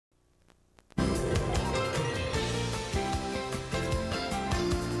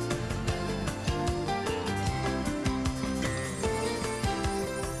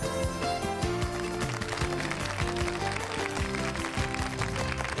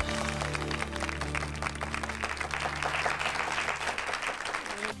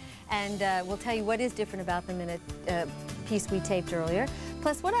and we'll tell you what is different about them in a piece we taped earlier.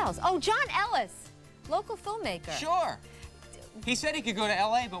 Plus, what else? Oh, John Ellis, local filmmaker. Sure. He said he could go to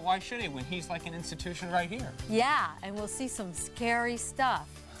L.A., but why should he when he's like an institution right here? Yeah, and we'll see some scary stuff,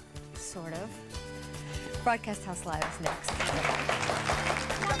 sort of. Broadcast House Live is next.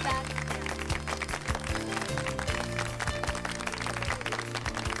 Not bad.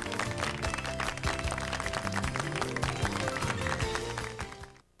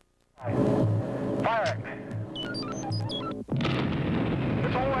 Firing.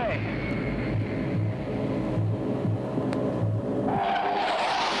 It's away.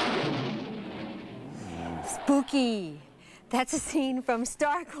 Spooky. That's a scene from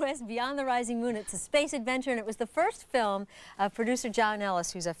Star Quest Beyond the Rising Moon. It's a space adventure, and it was the first film of producer John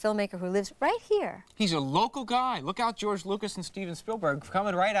Ellis, who's a filmmaker who lives right here. He's a local guy. Look out, George Lucas and Steven Spielberg.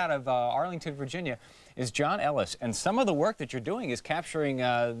 Coming right out of Arlington, Virginia, is John Ellis. And some of the work that you're doing is capturing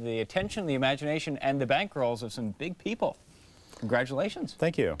the attention, the imagination, and the bankrolls of some big people. Congratulations.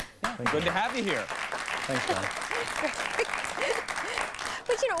 Thank you. Yeah, good to have you here. Thanks, John.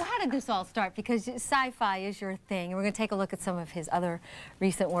 But, you know, how did this all start? Because sci-fi is your thing. And we're going to take a look at some of his other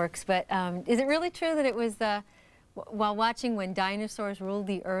recent works. But is it really true that it was while watching When Dinosaurs Ruled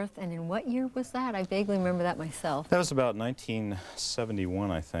the Earth? And in what year was that? I vaguely remember that myself. That was about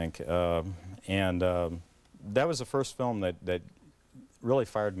 1971, I think. That was the first film that really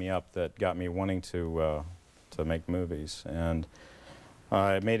fired me up, that got me wanting to make movies. And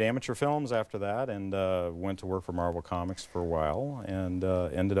I made amateur films after that, and went to work for Marvel Comics for a while, and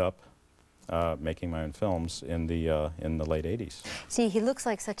ended up making my own films in the late '80s. See, he looks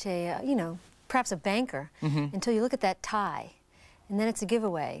like such a, you know, perhaps a banker, until you look at that tie, and then it's a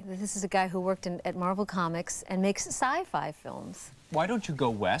giveaway. This is a guy who worked at Marvel Comics and makes sci-fi films. Why don't you go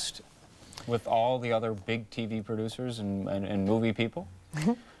west with all the other big TV producers and movie people?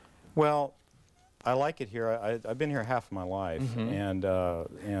 Well, I like it here. I've been here half of my life, and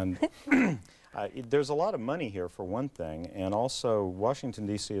there's a lot of money here, for one thing, and also Washington,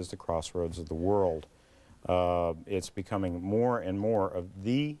 D.C. is the crossroads of the world. It's becoming more and more of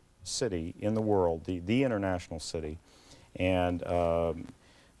the city in the world, the international city, and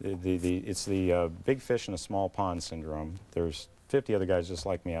it's the big fish in a small pond syndrome. There's 50 other guys just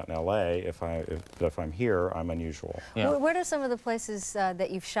like me out in L.A. But if I'm here, I'm unusual. Yeah. What are some of the places that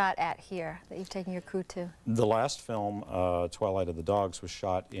you've shot at here, that you've taken your crew to? The last film, Twilight of the Dogs, was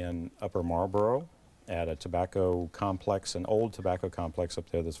shot in Upper Marlboro at a tobacco complex, an old tobacco complex up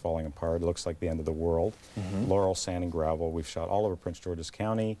there that's falling apart. It looks like the end of the world. Laurel, sand, and gravel. We've shot all over Prince George's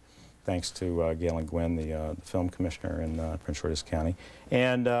County, thanks to Gail and Gwen, the film commissioner in Prince George's County.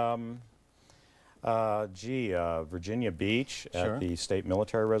 And Virginia Beach, at the State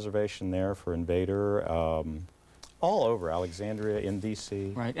Military Reservation there for Invader, all over, Alexandria, in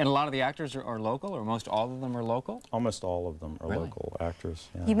D.C. Right, and a lot of the actors are local, or most all of them are local? Almost all of them are local actors.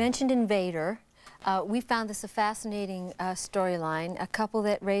 Yeah. You mentioned Invader. We found this a fascinating storyline, a couple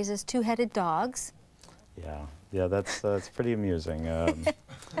that raises two-headed dogs. Yeah, that's pretty amusing.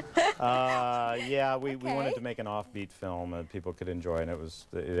 Yeah, we wanted to make an offbeat film that people could enjoy, and it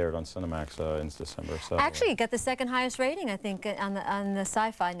aired on Cinemax in December. So actually, it got the second highest rating, I think, on the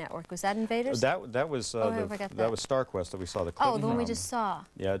Sci-Fi Network. Was that Invaders? That was Star Quest that we saw the clip. Oh, the one we just saw.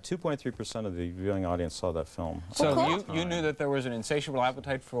 Yeah, 2.3% of the viewing audience saw that film. So cool. you knew that there was an insatiable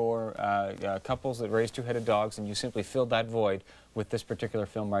appetite for couples that raise two-headed dogs, and you simply filled that void with this particular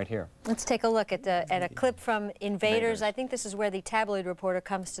film right here. Let's take a look at a clip from Invaders. I think this is where the tabloid reporter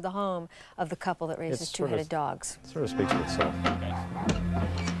comes to the home of the couple that raises two-headed dogs. It sort of speaks for itself.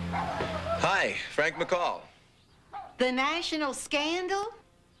 Hi, Frank McCall. The national scandal?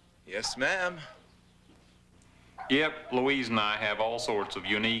 Yes, ma'am. Yep, Louise and I have all sorts of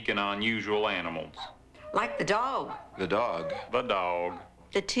unique and unusual animals. Like the dog. The dog. The dog.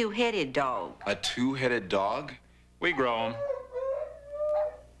 The two-headed dog. A two-headed dog? We grow them.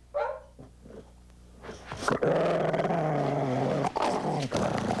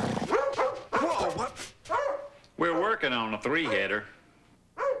 Whoa, what? We're working on a three-header.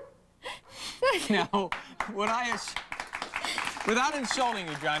 Now, without insulting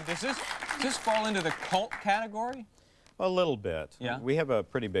you, John, does this fall into the cult category? A little bit. Yeah. We have a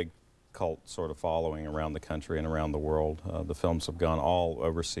pretty big cult sort of following around the country and around the world. The films have gone all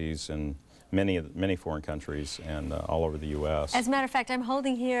overseas in many foreign countries and all over the U.S. As a matter of fact, I'm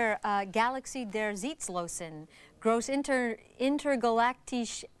holding here Galaxie der Zeitlosen, Groß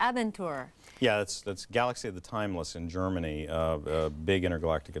Intergalaktische Abenteuer. Yeah, that's Galaxy of the Timeless in Germany, a big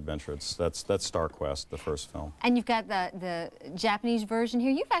intergalactic adventure. That's Star Quest, the first film. And you've got the Japanese version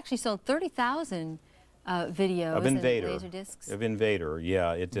here. You've actually sold 30,000 videos Of Invader. and laser discs? Of Invader,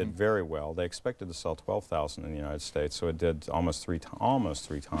 yeah, it did very well. They expected to sell 12,000 in the United States, so it did almost three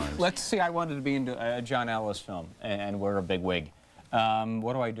times. Let's see, I wanted to be into a John Ellis film and wear a big wig.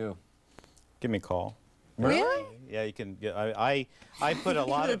 What do I do? Give me a call. Really? Yeah, you can get, I put a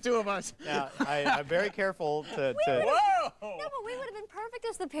lot of... The two of us. Yeah, I'm very careful to... Whoa! No, but we would have been perfect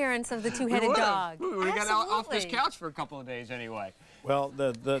as the parents of the two-headed dog. We would have got off this Absolutely. couch for a couple of days anyway. Well,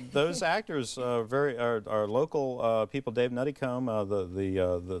 those actors are local people. Dave Nuttycombe,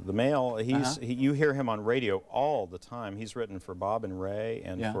 the male. You hear him on radio all the time. He's written for Bob and Ray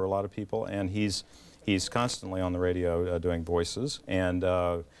and for a lot of people, and he's constantly on the radio doing voices. And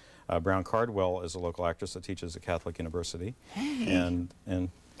Brown Cardwell is a local actress that teaches at Catholic University. Hey.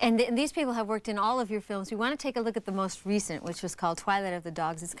 And these people have worked in all of your films. We want to take a look at the most recent, which was called Twilight of the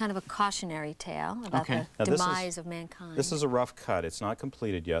Dogs. It's kind of a cautionary tale about the demise of mankind. This is a rough cut. It's not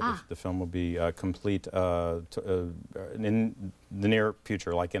completed yet. The film will be complete in the near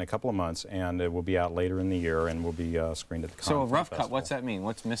future, like in a couple of months, and it will be out later in the year and will be screened at the So a rough cut, what's that mean?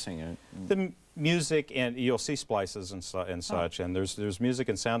 What's missing? The music, and you'll see splices and such, and there's music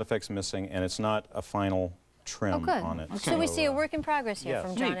and sound effects missing, and it's not a final trim on it. So we see a work in progress here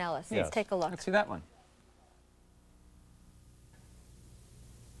from John Ellis. Yes. Let's take a look. Let's see that one.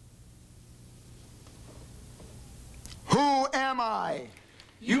 Who am I?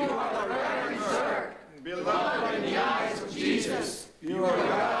 You are the Reverend Sir, beloved in the eyes of Jesus. You are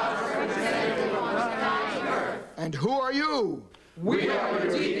God's representative on the earth. And who are you? We are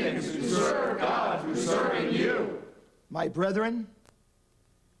your deacons who serve God through serving you. My brethren,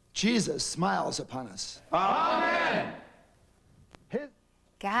 Jesus smiles upon us. Amen.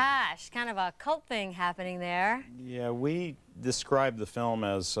 Gosh, kind of a cult thing happening there. Yeah, we described the film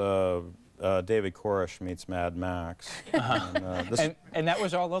as David Koresh meets Mad Max. And that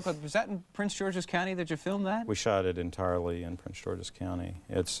was all local. Was that in Prince George's County that you filmed that? We shot it entirely in Prince George's County.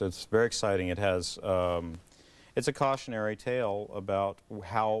 It's very exciting. It has it's a cautionary tale about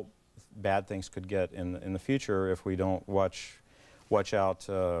how bad things could get in the future if we don't watch out.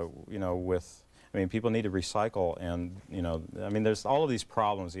 You know, I mean, people need to recycle, and you know, I mean, there's all of these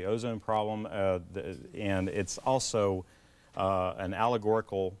problems, the ozone problem, and it's also an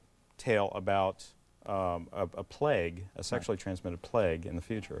allegorical tale about a plague, a sexually transmitted plague in the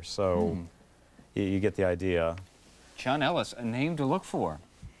future. So you get the idea. John Ellis, a name to look for.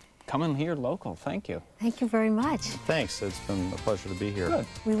 Coming here local. Thank you. Thank you very much. Thanks. It's been a pleasure to be here. Good.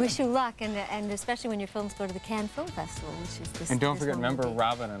 We wish you luck, and especially when your films go to the Cannes Film Festival, which is this. And don't this forget, one remember will be.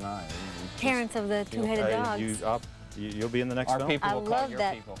 Robin and I. Parents of the two-headed dogs. You'll be in the next Our film. people I will call love your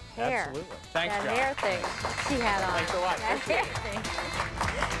that people. hair. Absolutely. Thanks, that John. hair thing she had on. Thanks a lot. That hair thing.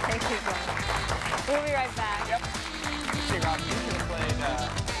 Thank you, John. We'll be right back. Yep. See, Robin, you should have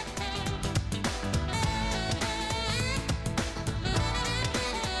played...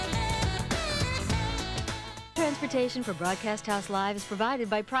 Transportation for Broadcast House Live is provided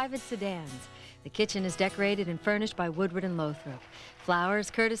by Private Sedans. The kitchen is decorated and furnished by Woodward and Lothrop.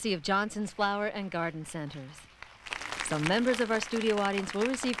 Flowers courtesy of Johnson's Flower and Garden Centers. Some members of our studio audience will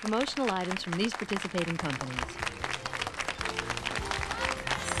receive promotional items from these participating companies.